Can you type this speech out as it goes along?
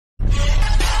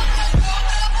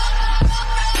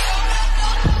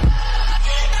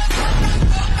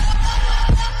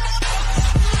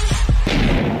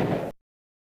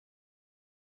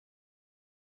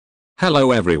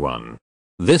Hello everyone.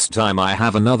 This time I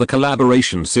have another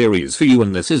collaboration series for you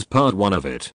and this is part 1 of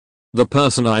it. The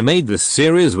person I made this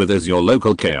series with is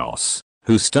YourLocalChaos,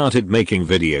 who started making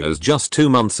videos just 2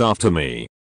 months after me.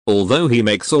 Although he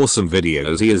makes awesome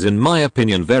videos, he is in my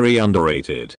opinion very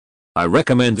underrated. I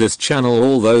recommend this channel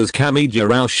all those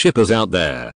Kamijirao shippers out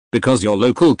there, because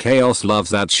YourLocalChaos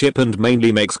loves that ship and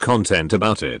mainly makes content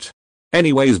about it.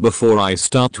 Anyways, before I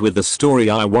start with the story,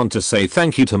 I want to say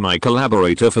thank you to my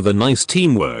collaborator for the nice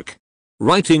teamwork.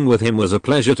 Writing with him was a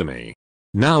pleasure to me.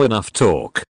 Now enough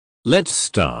talk. Let's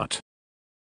start.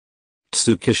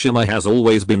 Tsukishima has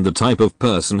always been the type of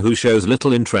person who shows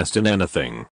little interest in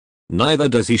anything. Neither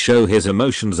does he show his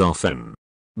emotions often.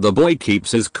 The boy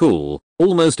keeps his cool,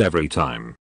 almost every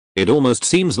time. It almost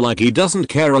seems like he doesn't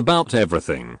care about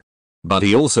everything. But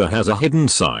he also has a hidden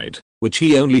side, which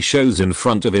he only shows in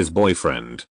front of his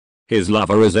boyfriend. His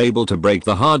lover is able to break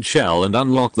the hard shell and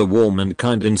unlock the warm and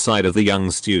kind inside of the young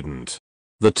student.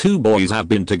 The two boys have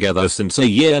been together since a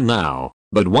year now,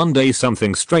 but one day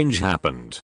something strange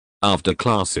happened. After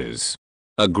classes,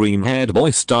 a green-haired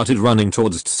boy started running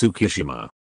towards Tsukishima.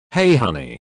 "Hey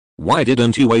honey. Why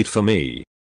didn't you wait for me?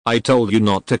 I told you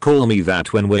not to call me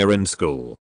that when we're in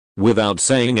school." Without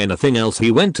saying anything else,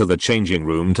 he went to the changing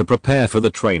room to prepare for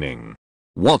the training.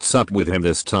 What's up with him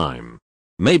this time?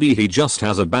 Maybe he just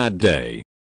has a bad day.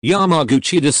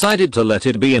 Yamaguchi decided to let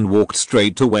it be and walked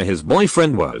straight to where his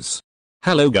boyfriend was.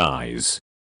 "Hello guys."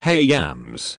 "Hey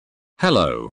Yams."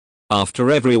 "Hello."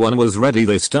 After everyone was ready,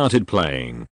 they started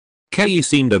playing. Kei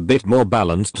seemed a bit more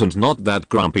balanced and not that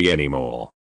grumpy anymore.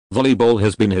 Volleyball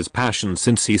has been his passion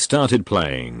since he started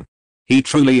playing. He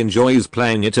truly enjoys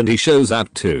playing it and he shows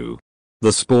that too.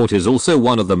 The sport is also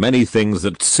one of the many things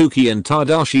that Tsuki and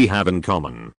Tadashi have in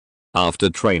common. After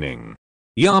training,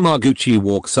 Yamaguchi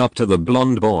walks up to the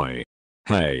blonde boy.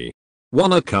 "Hey.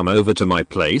 Wanna come over to my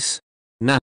place?"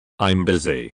 "Nah. I'm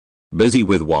busy." "Busy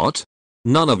with what?"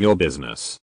 "None of your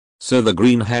business." So the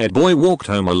green-haired boy walked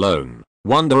home alone,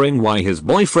 wondering why his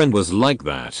boyfriend was like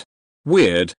that.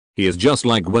 Weird, he is just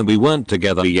like when we weren't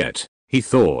together yet, he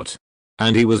thought.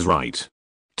 And he was right.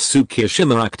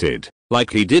 Tsukishima acted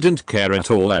like he didn't care at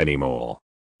all anymore.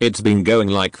 It's been going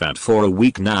like that for a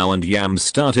week now and Yam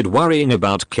started worrying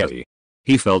about Kei.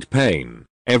 He felt pain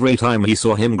every time he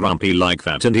saw him grumpy like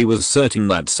that and he was certain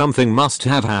that something must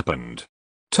have happened.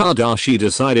 Tadashi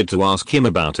decided to ask him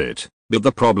about it, but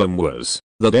the problem was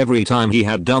that every time he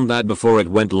had done that before it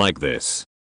went like this.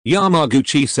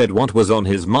 Yamaguchi said what was on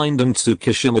his mind and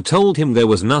Tsukishima told him there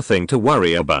was nothing to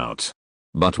worry about.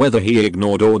 But whether he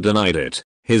ignored or denied it,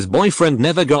 his boyfriend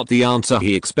never got the answer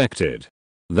he expected.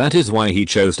 That is why he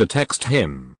chose to text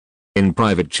him. In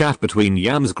private chat between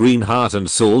Yam's green heart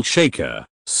and salt shaker,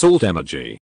 salt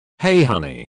emoji. "Hey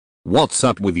honey. What's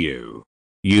up with you?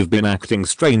 You've been acting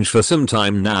strange for some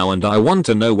time now and I want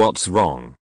to know what's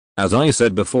wrong." "As I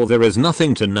said before, there is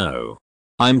nothing to know.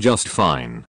 I'm just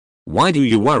fine. Why do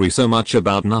you worry so much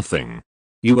about nothing?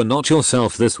 You were not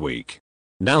yourself this week.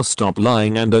 Now stop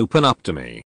lying and open up to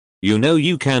me. You know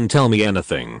you can tell me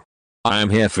anything. I am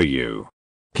here for you.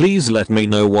 Please let me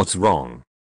know what's wrong.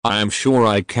 I am sure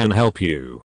I can help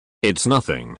you." "It's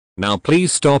nothing. Now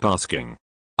please stop asking.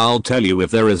 I'll tell you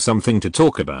if there is something to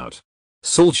talk about."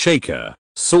 Salt shaker,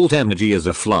 salt emoji is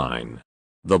offline.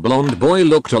 The blonde boy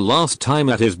looked a last time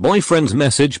at his boyfriend's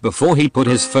message before he put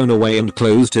his phone away and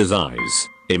closed his eyes,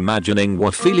 imagining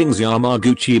what feelings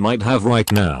Yamaguchi might have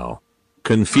right now.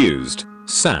 Confused,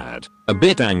 sad, a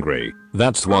bit angry,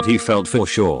 that's what he felt for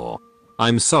sure.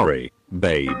 "I'm sorry,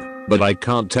 babe, but I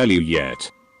can't tell you yet."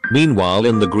 Meanwhile,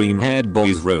 in the green-haired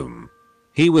boy's room,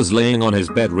 he was laying on his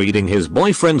bed reading his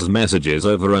boyfriend's messages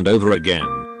over and over again,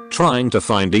 trying to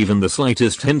find even the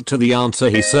slightest hint to the answer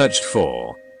he searched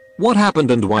for. What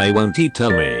happened and why won't he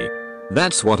tell me?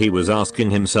 That's what he was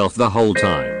asking himself the whole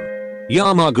time.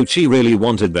 Yamaguchi really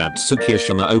wanted that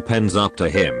Tsukishima opens up to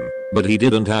him, but he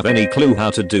didn't have any clue how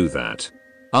to do that.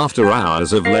 After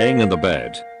hours of laying in the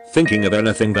bed, thinking of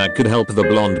anything that could help the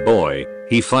blonde boy,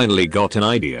 he finally got an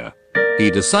idea. He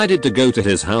decided to go to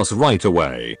his house right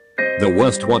away. The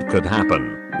worst what could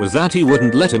happen was that he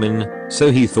wouldn't let him in,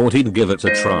 so he thought he'd give it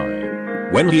a try.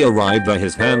 When he arrived there,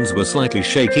 his hands were slightly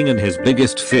shaking and his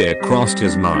biggest fear crossed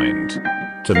his mind.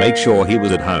 To make sure he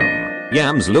was at home,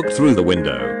 Yams looked through the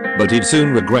window, but he'd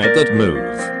soon regret that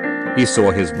move. He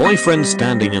saw his boyfriend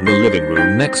standing in the living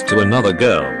room next to another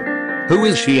girl. Who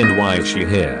is she and why is she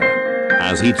here?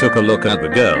 As he took a look at the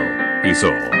girl, he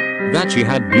saw that she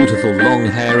had beautiful long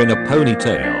hair in a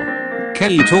ponytail.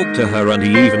 Kei talked to her and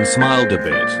he even smiled a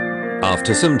bit.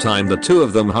 After some time the two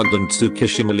of them hugged and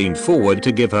Tsukishima leaned forward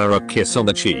to give her a kiss on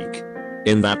the cheek.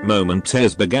 In that moment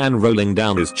tears began rolling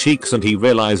down his cheeks and he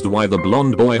realized why the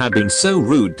blonde boy had been so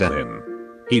rude to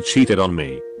him. He cheated on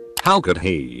me. How could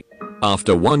he?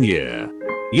 After 1 year,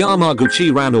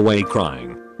 Yamaguchi ran away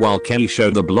crying, while Kei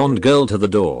showed the blonde girl to the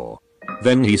door.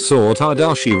 Then he saw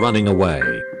Tadashi running away.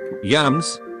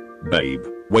 Yams? Babe,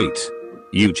 wait.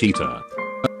 You cheater.